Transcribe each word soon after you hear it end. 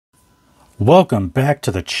Welcome back to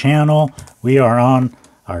the channel. We are on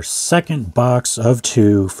our second box of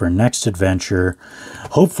 2 for next adventure.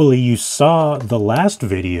 Hopefully you saw the last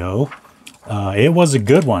video. It was a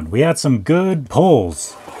good one. We had some good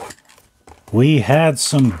pulls. I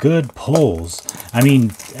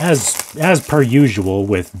mean, as per usual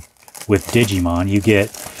with Digimon, you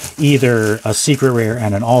get either a secret rare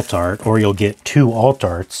and an alt art, or you'll get 2 alt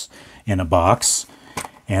arts in a box.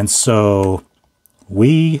 And so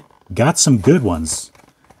we got some good ones.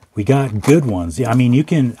 We got good ones. I mean,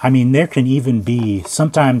 there can even be,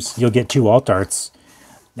 sometimes you'll get 2 alt arts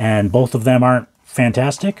and both of them aren't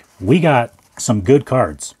fantastic. We got some good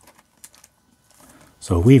cards.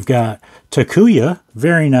 So we've got Takuya,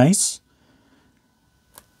 very nice.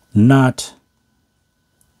 Not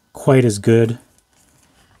quite as good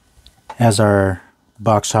as our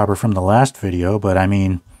box topper from the last video, but I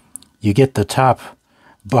mean, you get the top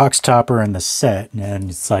box topper in the set,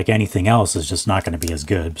 and it's like anything else is just not going to be as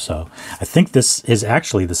good. So I think this is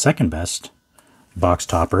actually the second best box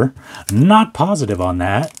topper. Not positive on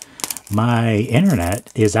that. My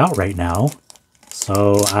internet is out right now,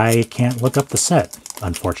 so I can't look up the set,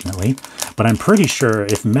 unfortunately. But I'm pretty sure,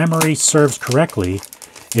 if memory serves correctly,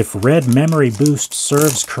 if Red Memory Boost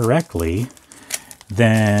serves correctly,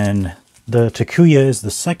 then the Takuya is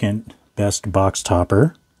the second best box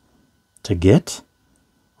topper to get.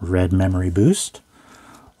 Red Memory Boost.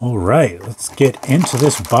 All right, let's get into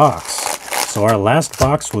this box. So our last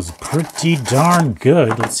box was pretty darn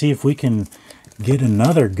good. Let's see if we can get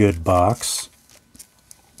another good box.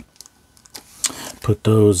 Put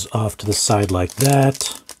those off to the side like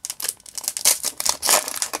that.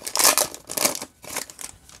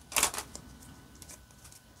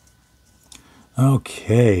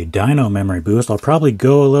 Okay, Dino Memory Boost. I'll probably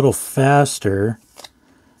go a little faster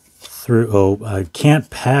through. Oh, I can't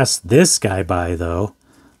pass this guy by though.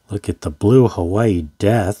 Look at the blue Hawaii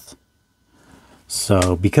Death.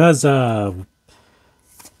 So because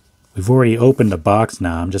we've already opened a box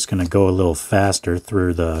now, I'm just going to go a little faster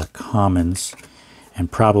through the commons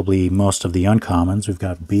and probably most of the uncommons. We've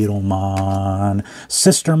got Beetlemon,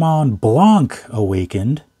 Sistermon Blanc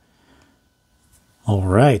awakened. All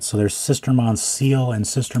right, so there's Sistermon Seal and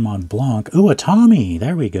Sistermon Blanc. Ooh, a Tommy.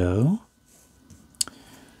 There we go.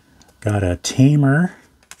 Got a Tamer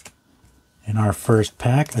in our first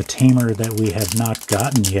pack, a Tamer that we have not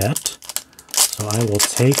gotten yet. So I will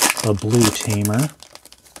take a blue Tamer.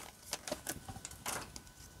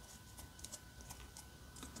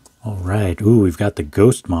 All right, ooh, we've got the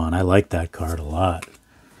Ghostmon. I like that card a lot.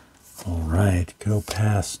 All right, go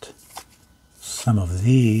past some of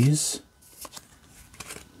these.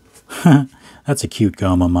 That's a cute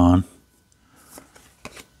Gomamon.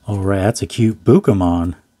 All right, that's a cute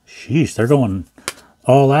Bukamon. Sheesh, they're going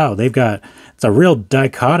all out. It's a real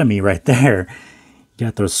dichotomy right there. You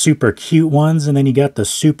got those super cute ones, and then you got the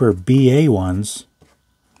super BA ones.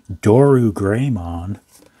 Doru Greymon.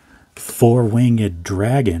 4-winged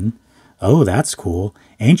dragon. Oh, that's cool.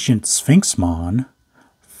 Ancient Sphinxmon.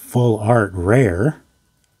 Full art rare.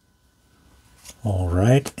 All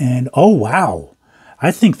right, and oh wow.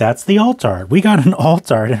 I think that's the alt art. We got an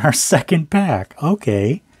alt art in our second pack.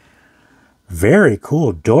 Okay. Very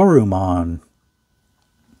cool. Dorumon.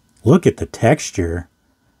 Look at the texture.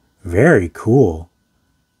 Very cool.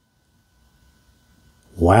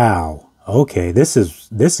 Wow. Okay, this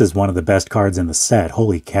is one of the best cards in the set.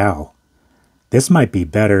 Holy cow. This might be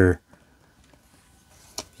better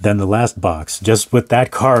than the last box, just with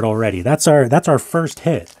that card already. That's our first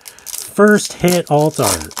hit. First hit alt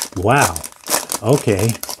art. Wow. Okay.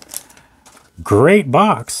 Great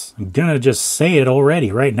box. I'm gonna just say it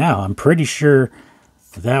already right now. I'm pretty sure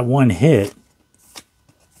that one hit.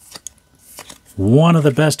 One of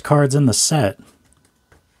the best cards in the set.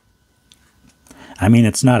 I mean,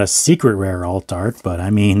 it's not a secret rare alt art, but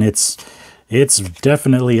I mean, it's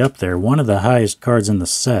definitely up there. One of the highest cards in the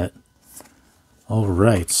set. All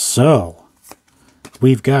right, so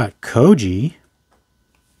we've got Koji,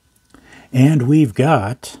 and we've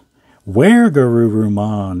got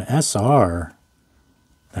Weregarurumon SR.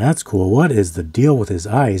 That's cool. What is the deal with his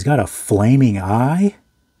eye? He's got a flaming eye?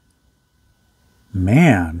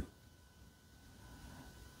 Man.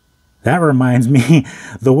 That reminds me,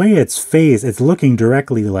 the way it's phased, it's looking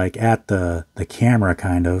directly like at the camera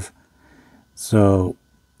kind of. So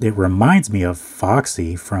it reminds me of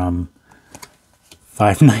Foxy from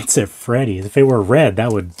Five Nights at Freddy's. If it were red,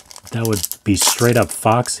 that would be straight up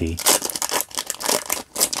Foxy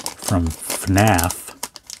from FNAF.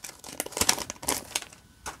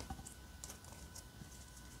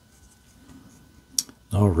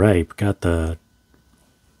 All right, got the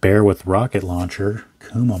Bear with Rocket Launcher,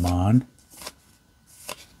 Kumamon.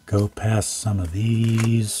 Go past some of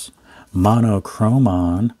these.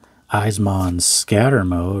 Monochromon, Eismon Scatter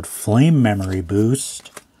Mode, Flame Memory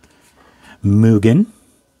Boost, Mugen,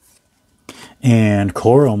 and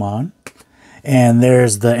Koromon. And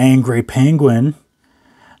there's the Angry Penguin,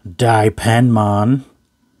 Daipenmon,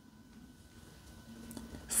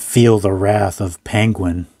 Feel the Wrath of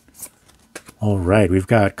Penguin. Alright, we've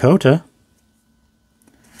got Kota.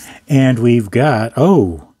 And we've got,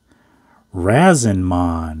 oh,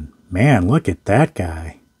 Rasenmon. Man, look at that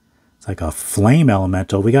guy. It's like a flame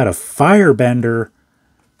elemental. We got a firebender.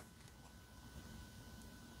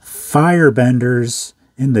 Firebenders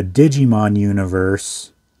in the Digimon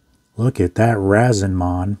universe. Look at that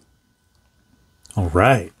Rasenmon.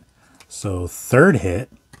 Alright, so third hit.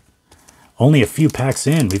 Only a few packs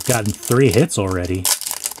in, we've gotten 3 hits already.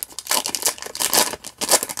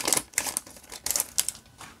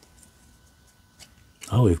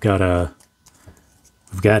 Oh, we've got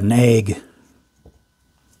an egg.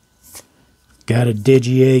 Got a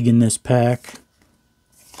Digi-Egg in this pack.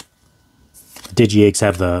 Digi-Eggs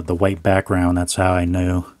have the white background, that's how I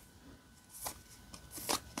knew.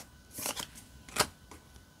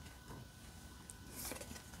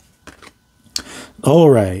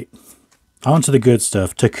 Alright, on to the good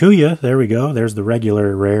stuff. Takuya, there we go. There's the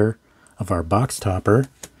regular rare of our box topper.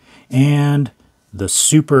 And the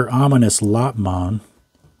super ominous Lopmon.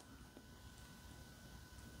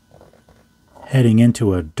 Heading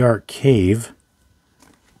into a dark cave.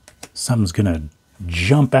 Something's gonna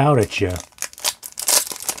jump out at you.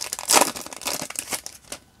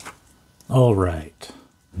 Alright,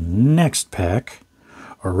 next pack.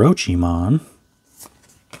 Orochimon,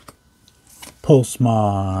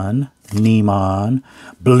 Pulsemon, Nemon,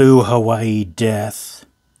 Blue Hawaii Death,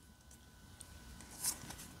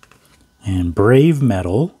 and Brave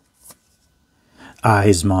Metal,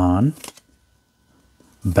 Eismon,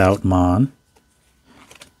 Boutmon,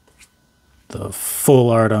 the Full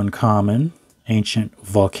Art Uncommon, Ancient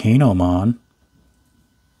Volcanomon,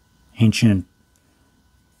 Ancient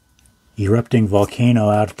Erupting Volcano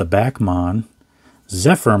out at the backmon,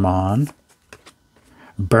 Zephyrmon,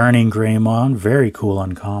 Burning Greymon, very cool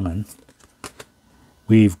uncommon.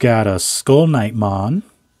 We've got a Skull Knightmon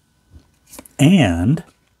and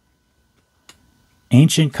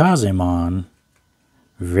Ancient Kazemon,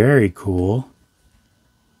 very cool.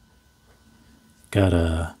 Got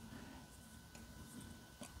a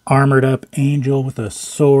armored up angel with a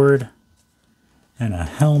sword and a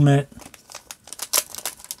helmet.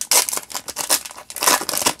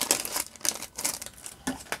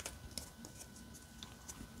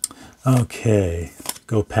 Okay,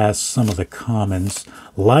 go past some of the commons.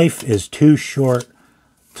 Life is too short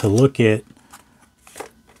to look at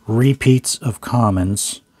repeats of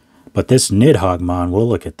commons, but this Nidhoggmon, we'll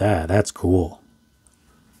look at that. That's cool.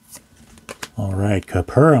 Alright,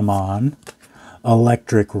 Capuramon,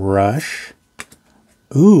 Electric Rush.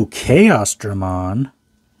 Ooh, Chaosdramon.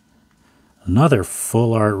 Another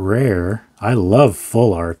full art rare. I love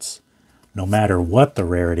full arts, no matter what the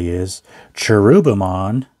rarity is.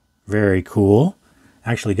 Cherubimon. Very cool.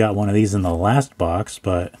 Actually got one of these in the last box,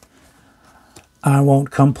 but I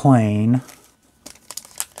won't complain.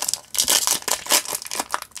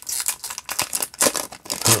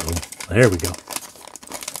 Uh-oh. There we go.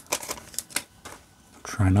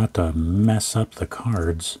 Try not to mess up the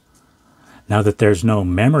cards. Now that there's no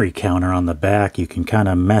memory counter on the back, you can kind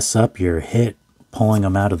of mess up your hit pulling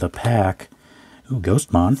them out of the pack. Ooh,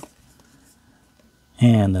 Ghostmon.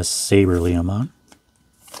 And the Saberliamon.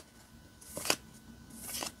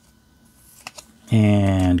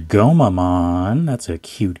 And Gomamon, that's a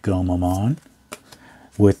cute Gomamon,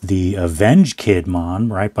 with the Avenge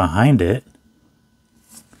Kidmon right behind it.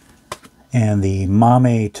 And the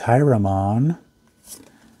Mame Tyramon.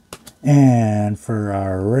 And for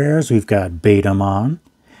our rares, we've got Betamon.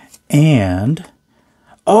 And,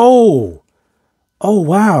 oh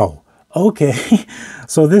wow, okay.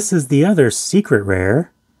 So this is the other secret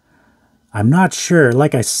rare. I'm not sure,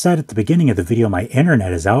 like I said at the beginning of the video, my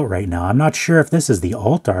internet is out right now. I'm not sure if this is the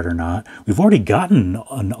alt art or not. We've already gotten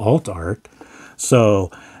an alt art. So,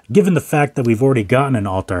 given the fact that we've already gotten an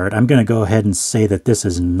alt art, I'm going to go ahead and say that this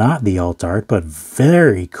is not the alt art, but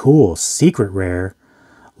very cool, secret rare,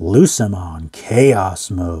 Lucemon Chaos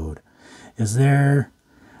Mode. Is there...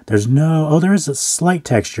 There's no... Oh, there is a slight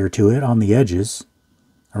texture to it on the edges.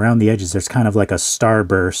 Around the edges, there's kind of like a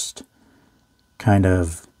starburst kind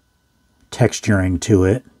of texturing to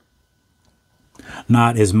it.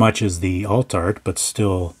 Not as much as the alt art, but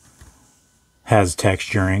still has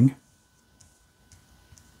texturing.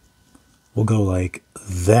 We'll go like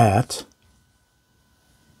that.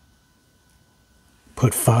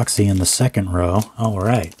 Put Foxy in the second row. All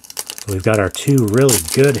right. So we've got our two really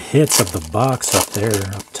good hits of the box up there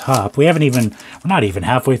up top. We're not even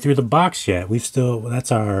halfway through the box yet.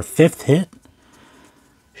 That's our 5th hit.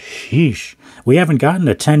 Sheesh. We haven't gotten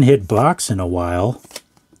a 10-hit box in a while.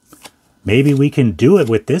 Maybe we can do it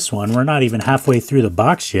with this one. We're not even halfway through the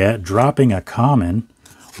box yet. Dropping a common.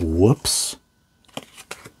 Whoops.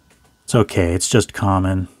 It's okay. It's just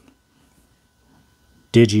common.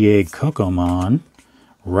 Digi-Egg Cocomon.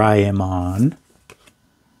 Ryamon.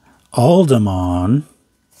 Aldamon.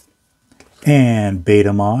 And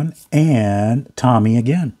Betamon. And Tommy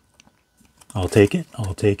again. I'll take it.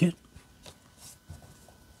 I'll take it.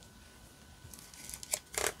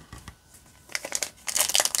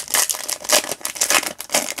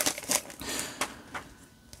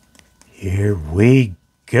 Here we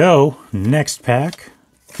go. Next pack.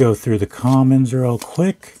 Go through the commons real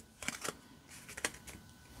quick.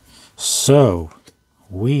 So,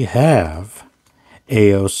 we have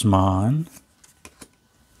Eosmon,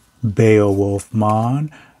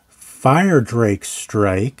 Beowulfmon, Fire Drake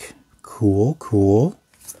Strike. Cool, cool.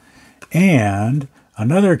 And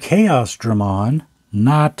another Chaos Dramon.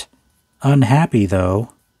 Not unhappy,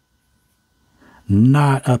 though.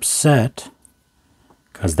 Not upset.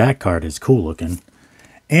 Because that card is cool looking.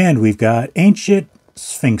 And we've got Ancient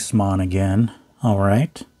Sphinxmon again.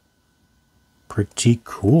 Alright. Pretty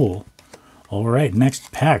cool. Alright,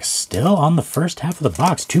 next pack. Still on the first half of the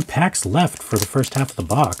box. 2 packs left for the first half of the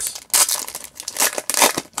box.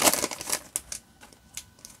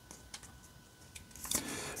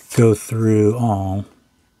 Go through all.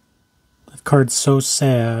 That card's so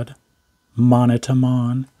sad.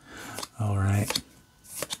 Monotamon. Alright.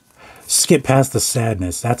 Skip past the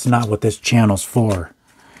sadness. That's not what this channel's for.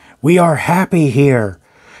 We are happy here.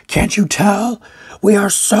 Can't you tell? We are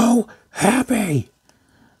so happy.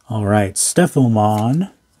 All right,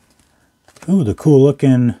 Stephomon. Ooh, the cool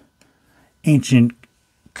looking Ancient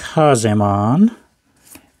Kazemon.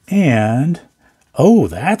 And, oh,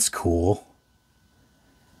 that's cool.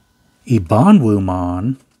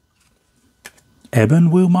 Ebonwumon.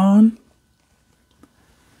 Ebonwumon?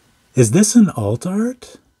 Is this an alt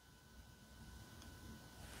art?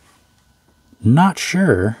 Not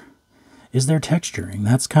sure. Is there texturing?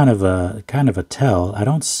 That's kind of a tell. I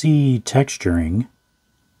don't see texturing.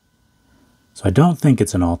 So I don't think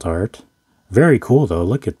it's an alt art. Very cool though.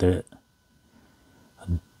 Look at that.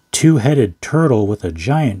 A 2-headed turtle with a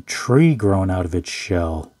giant tree growing out of its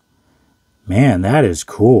shell. Man, that is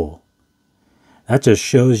cool. That just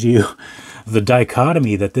shows you the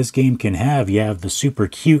dichotomy that this game can have. You have the super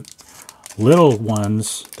cute little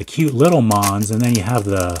ones, the cute little mons, and then you have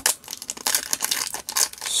the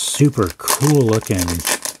super cool looking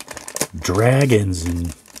dragons and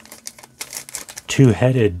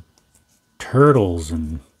 2-headed turtles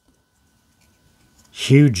and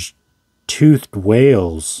huge toothed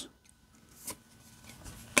whales.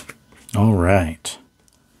 All right.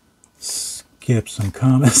 Skip some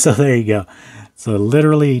comments. So there you go. So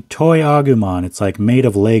literally Toy Agumon. It's like made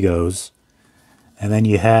of Legos. And then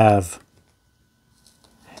you have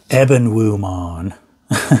Ebonwumon.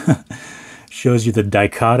 Shows you the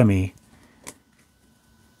dichotomy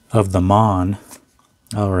of the Mon.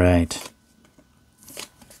 All right.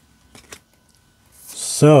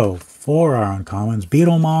 So, for our uncommons,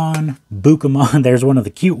 Beetlemon, Bukamon, there's one of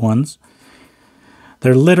the cute ones.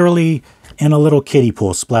 They're literally in a little kiddie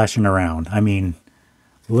pool splashing around. I mean,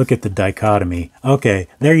 look at the dichotomy. Okay,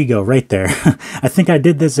 there you go, right there. I think I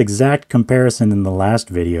did this exact comparison in the last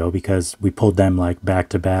video because we pulled them like back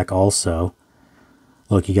to back also.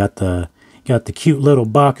 Look, you got the cute little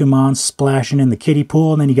Bakumon splashing in the kiddie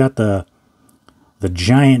pool, and then you got the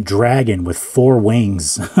giant dragon with 4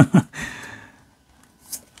 wings.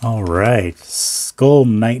 All right, Skull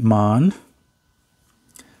Knightmon.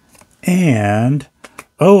 And,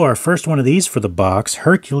 oh, our first one of these for the box,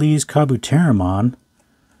 Hercules Kabuterimon.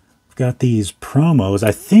 We've got these promos.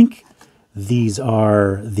 I think these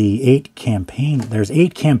are the 8 campaign. There's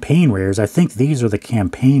 8 campaign rares. I think these are the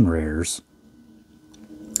campaign rares.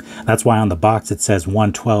 That's why on the box it says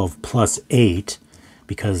 112 plus 8,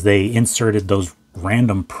 because they inserted those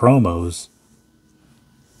random promos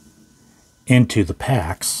into the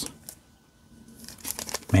packs.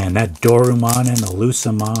 Man, that Dorumon and the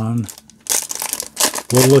Lusamon.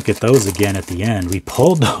 We'll look at those again at the end. We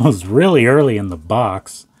pulled those really early in the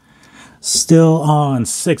box. Still on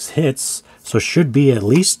 6 hits, so should be at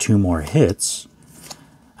least 2 more hits.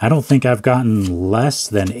 I don't think I've gotten less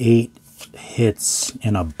than 8 hits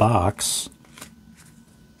in a box.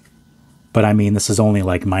 But I mean, this is only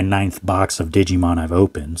like my 9th box of Digimon I've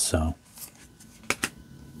opened, so.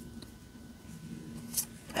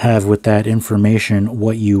 have with that information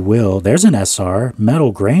what you will. There's an SR,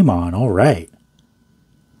 Metal Greymon. All right.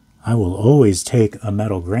 I will always take a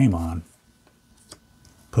Metal Greymon.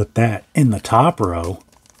 Put that in the top row.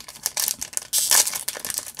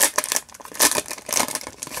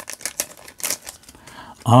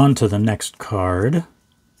 On to the next card.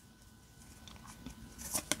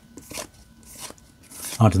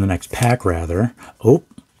 On to the next pack, rather. Oh,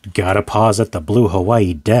 gotta pause at the Blue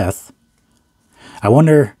Hawaii Death. I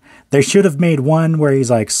wonder, they should have made one where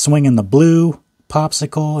he's like swinging the blue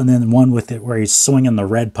popsicle, and then one with it where he's swinging the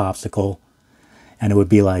red popsicle, and it would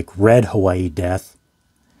be like Red Hawaii Death,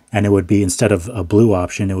 and it would be, instead of a blue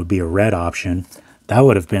option, it would be a red option. That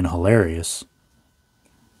would have been hilarious.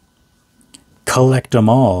 Collect them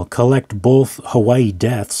all. Collect both Hawaii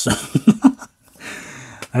Deaths.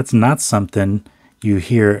 That's not something you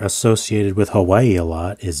hear associated with Hawaii a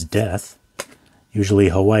lot, is death. Usually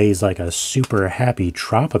Hawaii is like a super happy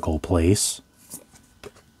tropical place.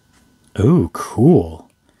 Ooh, cool.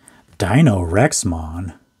 Dino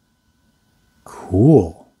Rexmon.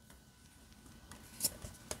 Cool.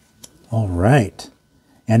 All right.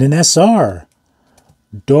 And an SR.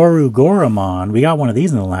 Dorugoramon. We got one of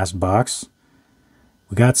these in the last box.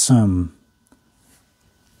 We got some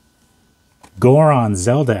Goron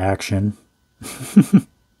Zelda action.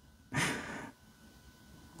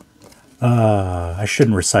 I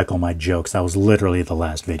shouldn't recycle my jokes. That was literally the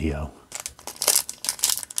last video.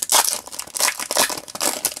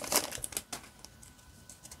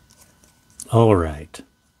 All right.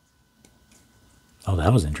 Oh,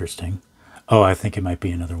 that was interesting. Oh, I think it might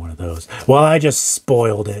be another one of those. Well, I just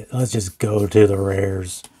spoiled it. Let's just go to the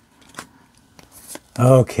rares.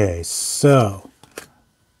 Okay, so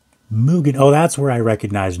Mugen. Oh, that's where I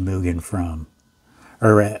recognized Mugen from.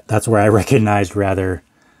 Or that's where I recognized, rather,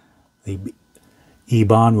 the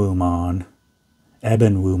Ebonwumon,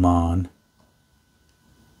 Ebonwumon,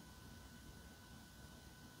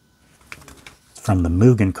 from the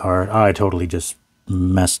Mugen card. Oh, I totally just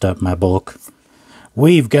messed up my bulk.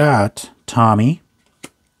 We've got Tommy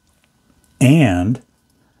and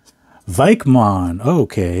Vikemon.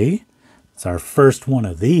 Okay, it's our first one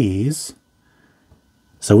of these.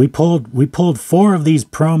 So we pulled 4 of these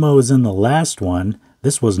promos in the last one.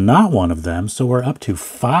 This was not one of them, so we're up to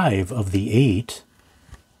 5 of the 8.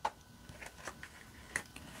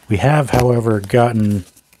 We have, however, gotten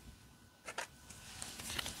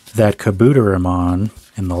that Kabuterimon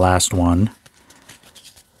in the last one,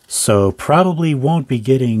 so probably won't be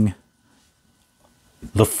getting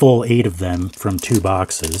the full 8 of them from 2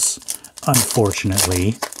 boxes,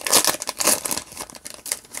 unfortunately.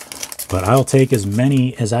 But I'll take as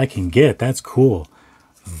many as I can get. That's cool.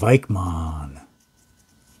 Vikemon.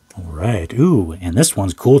 All right. Ooh, and this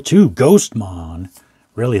one's cool too. Ghostmon.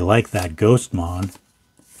 Really like that Ghostmon.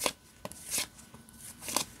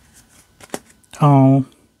 Oh,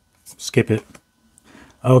 skip it.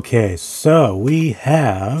 Okay, so we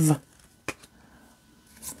have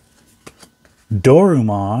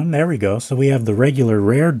Dorumon. There we go. So we have the regular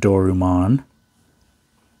rare Dorumon.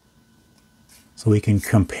 So we can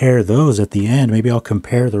compare those at the end. Maybe I'll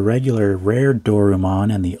compare the regular rare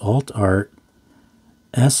Dorumon and the alt art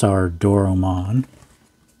SR Dorumon.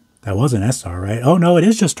 That was an SR, right? Oh no, it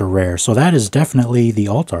is just a rare. So that is definitely the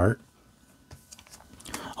alt art.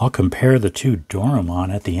 I'll compare the 2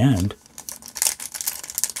 Dorumon at the end.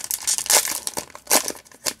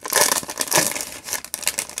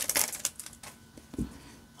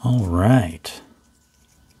 All right.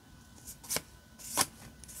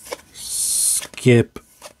 Skip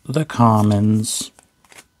the commons.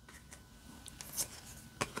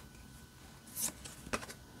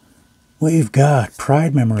 We've got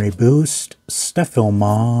Pride Memory Boost,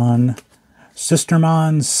 Steffilmon,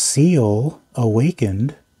 Sistermon Seal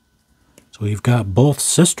Awakened. So we've got both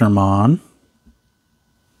Sistermon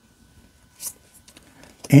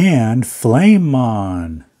and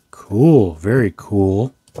Flamemon. Cool, very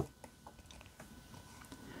cool.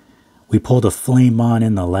 We pulled a Flamemon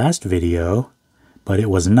in the last video, but it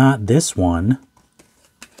was not this one.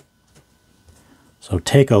 So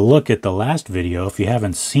take a look at the last video if you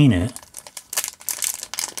haven't seen it.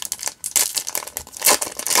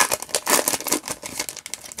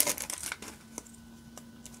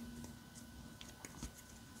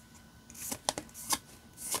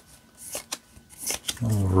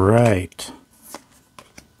 All right.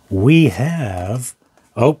 We have...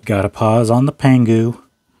 Oh, gotta pause on the Pengu.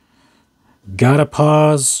 Gotta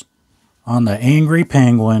pause on the Angry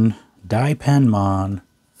Penguin, Daipenmon.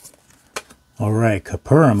 Alright,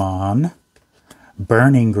 Kapuramon,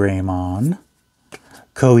 Burning Greymon,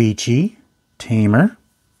 Koichi, Tamer,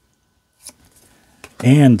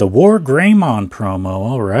 And the War Greymon promo,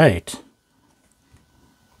 all right.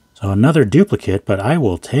 So another duplicate, but I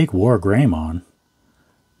will take War Greymon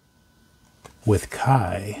with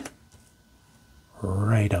Kai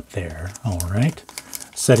right up there. All right.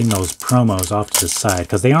 Setting those promos off to the side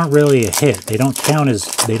because they aren't really a hit. They don't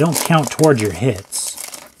count toward your hits.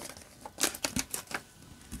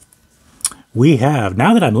 We have,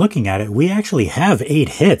 now that I'm looking at it, we actually have 8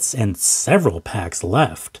 hits and several packs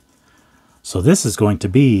left. So this is going to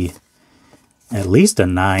be at least a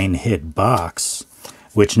 9-hit box,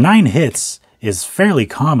 which 9 hits is fairly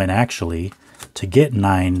common actually to get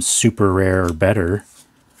 9 super rare or better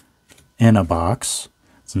in a box.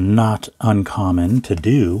 It's not uncommon to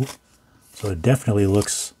do. So it definitely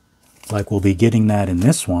looks like we'll be getting that in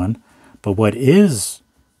this one. But what is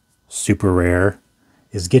super rare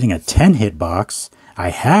is getting a 10-hit box. I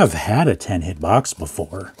have had a 10-hit box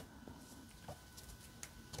before.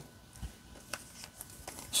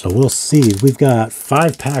 So we'll see. We've got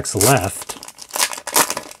 5 packs left.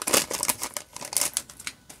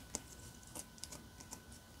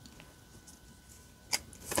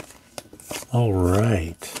 All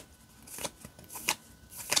right.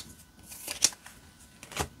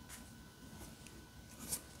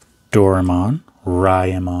 Doraemon,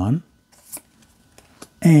 Ryamon,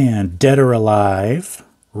 and Dead or Alive,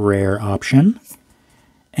 rare option,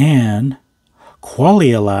 and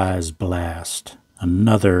Qualialize Blast,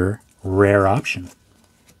 another rare option.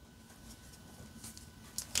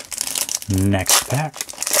 Next pack.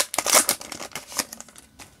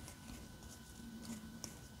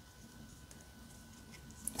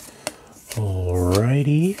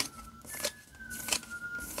 Alrighty.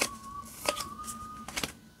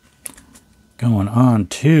 Going on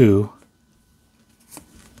to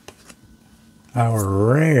our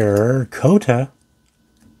rare Kota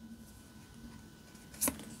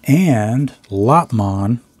and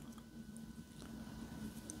Lopmon.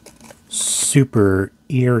 Super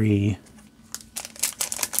eerie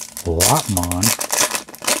Lopmon.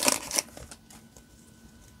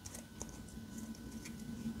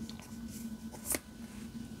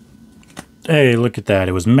 Hey, look at that.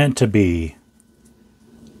 It was meant to be.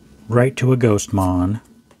 Right to a Ghostmon.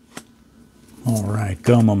 Alright,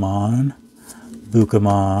 Gomamon,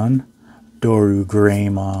 Bukamon, Doru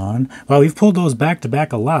Greymon. Well, we've pulled those back to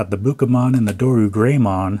back a lot. The Bukamon and the Doru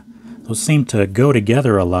Greymon. Those seem to go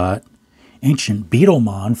together a lot. Ancient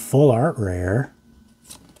Beetlemon, full art rare.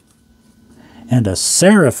 And a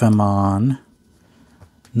Seraphimon.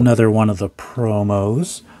 Another one of the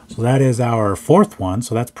promos. So that is our 4th one.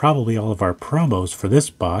 So that's probably all of our promos for this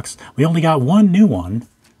box. We only got one new one.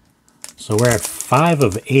 So we're at 5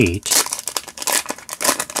 of 8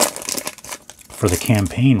 for the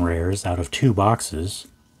campaign rares out of 2 boxes.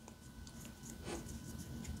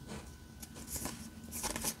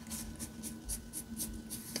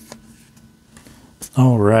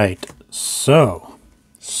 All right, so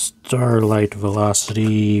Starlight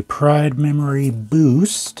Velocity, Pride Memory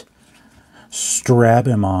Boost,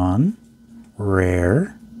 Strabimon,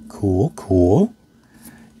 rare, cool.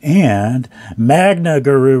 And Magna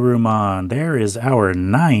Garurumon. There is our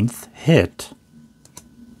 9th hit.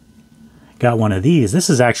 Got one of these. This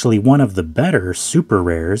is actually one of the better super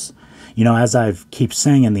rares. You know, as I keep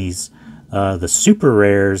saying in these, the super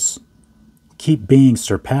rares keep being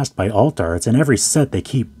surpassed by alt arts. In every set, they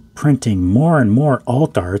keep printing more and more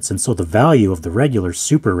alt arts. And so the value of the regular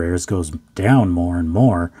super rares goes down more and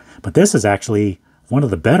more. But this is actually one of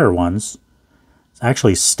the better ones.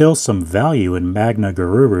 Actually still some value in Magna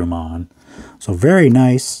Garurumon. So very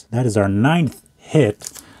nice. That is our 9th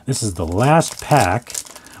hit. This is the last pack.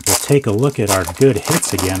 We'll take a look at our good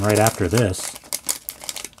hits again right after this.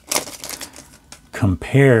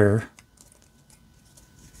 Compare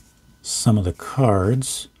some of the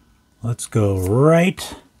cards. Let's go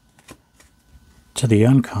right to the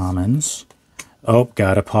uncommons. Oh,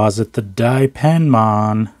 gotta pause at the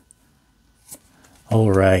Daipenmon.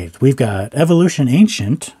 Alright, we've got Evolution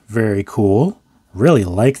Ancient, very cool. Really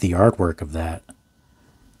like the artwork of that.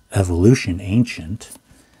 Evolution Ancient.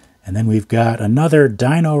 And then we've got another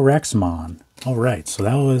Dino Rexmon. Alright, so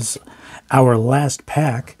that was our last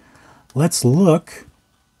pack. Let's look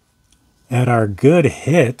at our good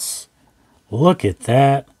hits. Look at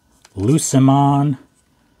that. Lucimon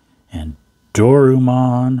and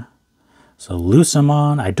Dorumon. So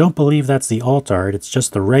Lucimon, I don't believe that's the alt art. It's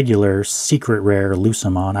just the regular secret rare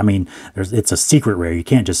Lucimon. I mean, it's a secret rare. You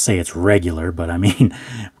can't just say it's regular, but I mean,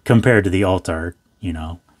 compared to the alt art, you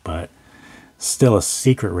know, but still a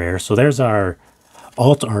secret rare. So there's our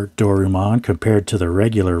alt art Dorumon compared to the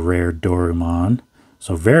regular rare Dorumon.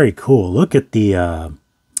 So very cool. Look at the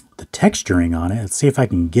the texturing on it. Let's see if I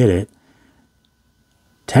can get it.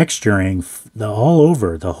 Texturing all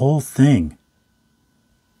over, the whole thing.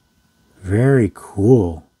 Very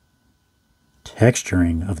cool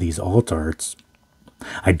texturing of these alt arts.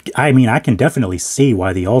 I mean, I can definitely see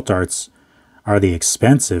why the alt arts are the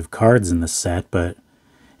expensive cards in the set, but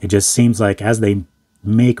it just seems like as they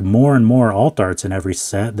make more and more alt arts in every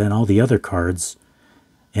set, then all the other cards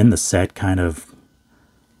in the set kind of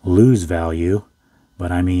lose value.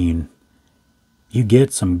 But I mean, you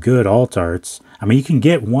get some good alt arts. I mean, you can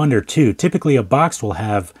get one or two. Typically a box will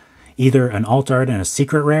have either an alt art and a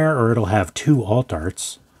secret rare, or it'll have two alt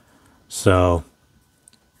arts. So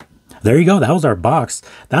there you go. That was our box.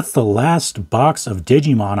 That's the last box of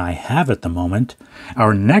Digimon I have at the moment.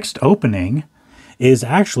 Our next opening is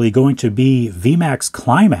actually going to be VMAX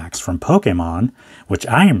Climax from Pokemon, which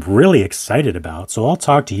I am really excited about. So I'll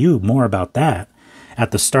talk to you more about that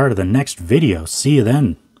at the start of the next video. See you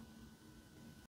then.